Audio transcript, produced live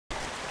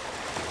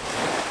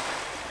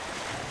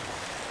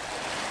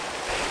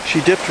She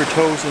dipped her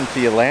toes into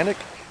the Atlantic,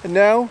 and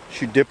now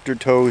she dipped her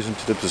toes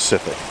into the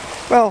Pacific.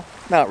 Well,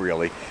 not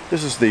really.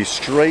 This is the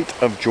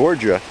Strait of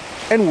Georgia,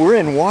 and we're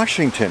in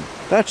Washington.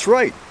 That's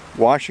right,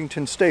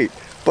 Washington State,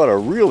 but a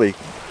really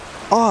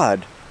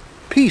odd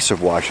piece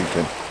of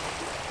Washington.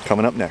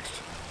 Coming up next.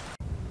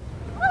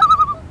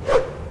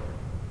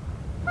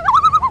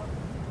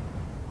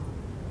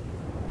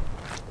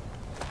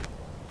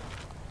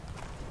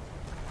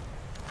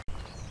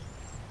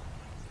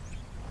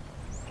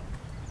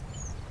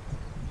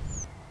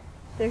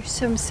 There's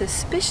some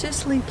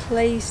suspiciously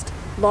placed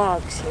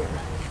logs here.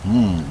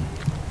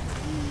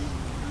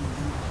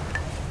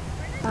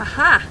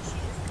 Aha!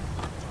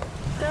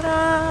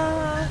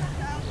 Ta-da!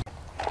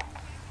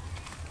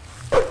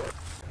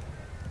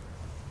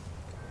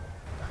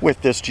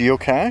 With this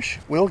geocache,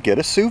 we'll get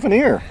a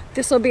souvenir.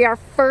 This will be our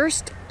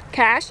first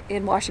cache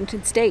in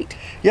Washington State.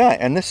 Yeah,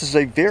 and this is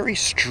a very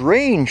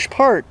strange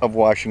part of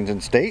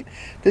Washington State.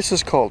 This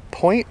is called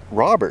Point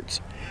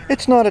Roberts.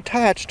 It's not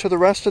attached to the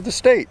rest of the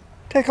state.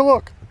 Take a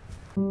look.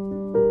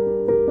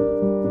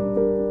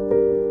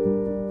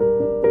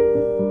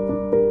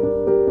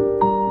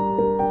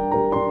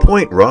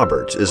 Point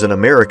Roberts is an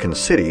American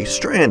city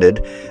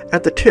stranded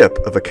at the tip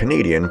of a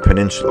Canadian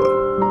peninsula.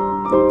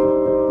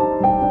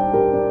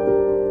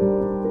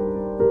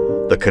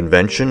 The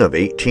Convention of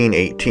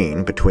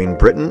 1818 between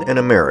Britain and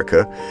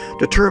America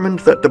determined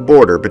that the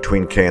border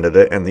between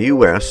Canada and the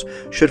US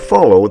should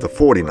follow the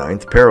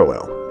 49th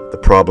parallel. The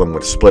problem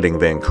with splitting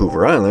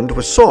Vancouver Island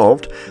was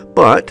solved,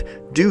 but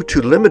due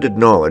to limited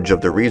knowledge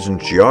of the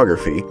region's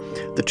geography,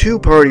 the two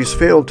parties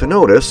failed to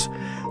notice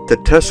the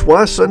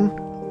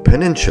Teswasan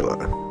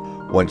Peninsula.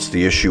 Once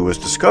the issue was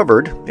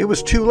discovered, it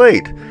was too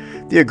late.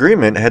 The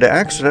agreement had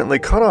accidentally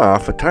cut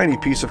off a tiny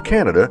piece of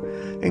Canada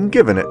and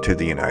given it to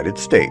the United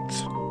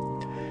States.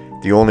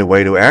 The only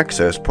way to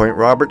access Point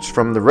Roberts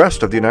from the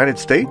rest of the United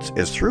States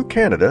is through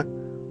Canada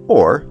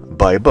or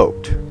by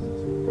boat.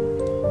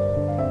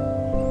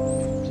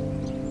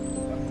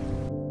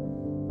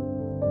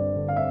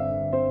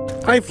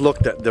 I've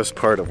looked at this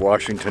part of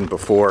Washington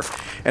before,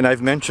 and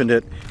I've mentioned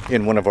it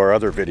in one of our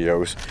other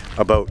videos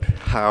about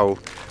how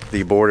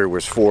the border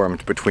was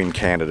formed between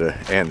Canada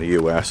and the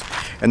US.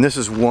 And this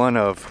is one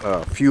of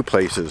a few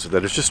places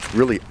that is just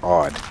really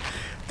odd,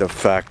 the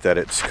fact that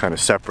it's kind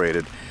of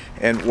separated.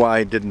 And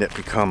why didn't it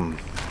become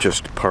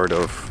just part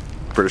of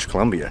British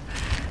Columbia?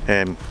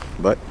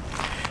 But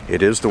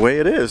it is the way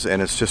it is,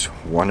 and it's just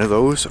one of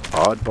those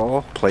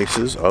oddball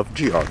places of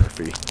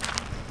geography.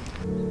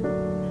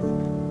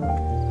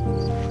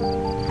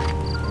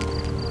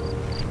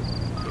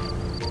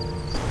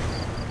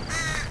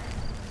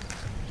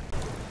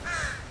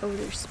 Oh,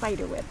 there's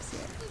spider webs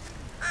here.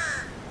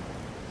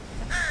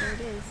 There it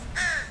is.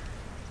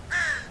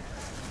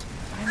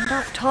 I'm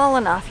not tall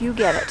enough, you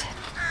get it.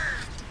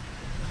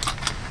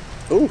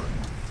 Oh,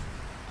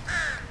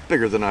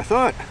 bigger than I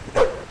thought.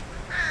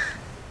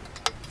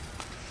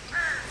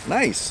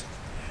 Nice.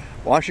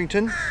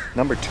 Washington,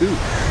 number 2.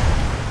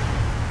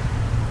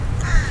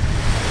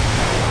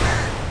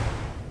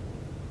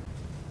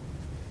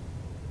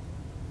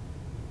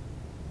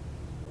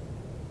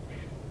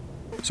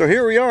 So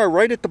here we are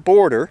right at the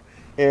border,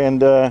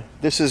 and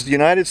this is the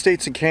United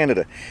States and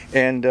Canada.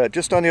 And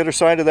just on the other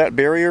side of that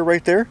barrier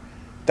right there,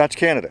 that's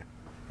Canada.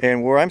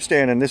 And where I'm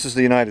standing, this is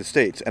the United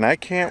States. And I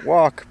can't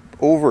walk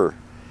over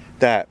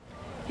that.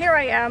 Here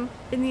I am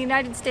in the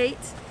United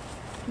States.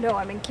 No,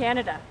 I'm in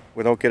Canada.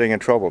 Without getting in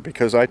trouble,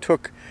 because I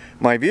took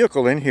my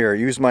vehicle in here,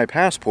 used my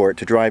passport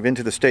to drive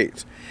into the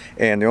States.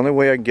 And the only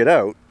way I can get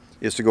out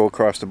is to go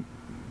across the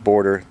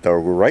border the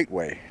right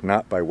way,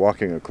 not by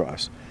walking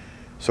across.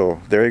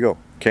 So there you go.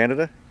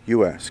 Canada,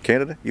 US,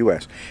 Canada,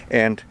 US.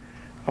 And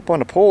up on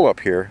the pole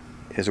up here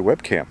is a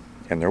webcam,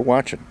 and they're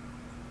watching.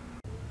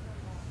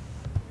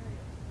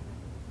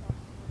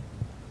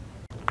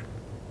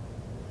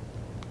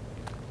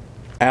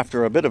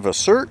 After a bit of a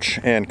search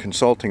and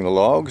consulting the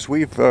logs,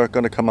 we've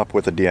going to come up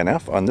with a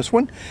DNF on this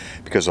one,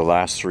 because the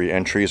last 3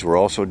 entries were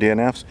also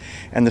DNFs.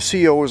 And the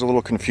CO is a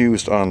little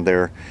confused on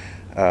their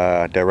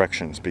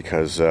directions,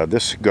 because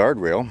this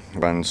guardrail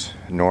runs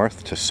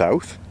north to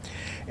south,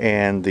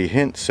 and the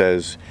hint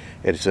says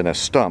it's in a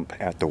stump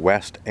at the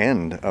west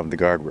end of the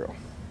guardrail.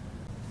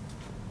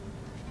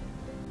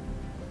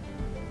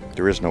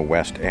 There is no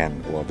west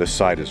end. Well, this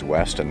side is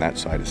west and that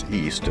side is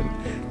east, and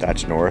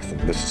that's north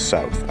and this is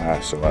south.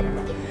 So I don't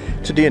know.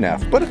 It's a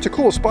DNF, but it's a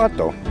cool spot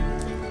though.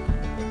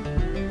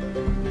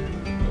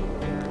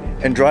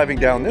 And driving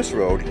down this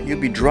road,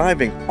 you'd be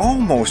driving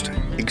almost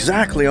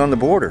exactly on the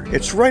border.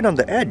 It's right on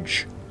the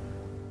edge.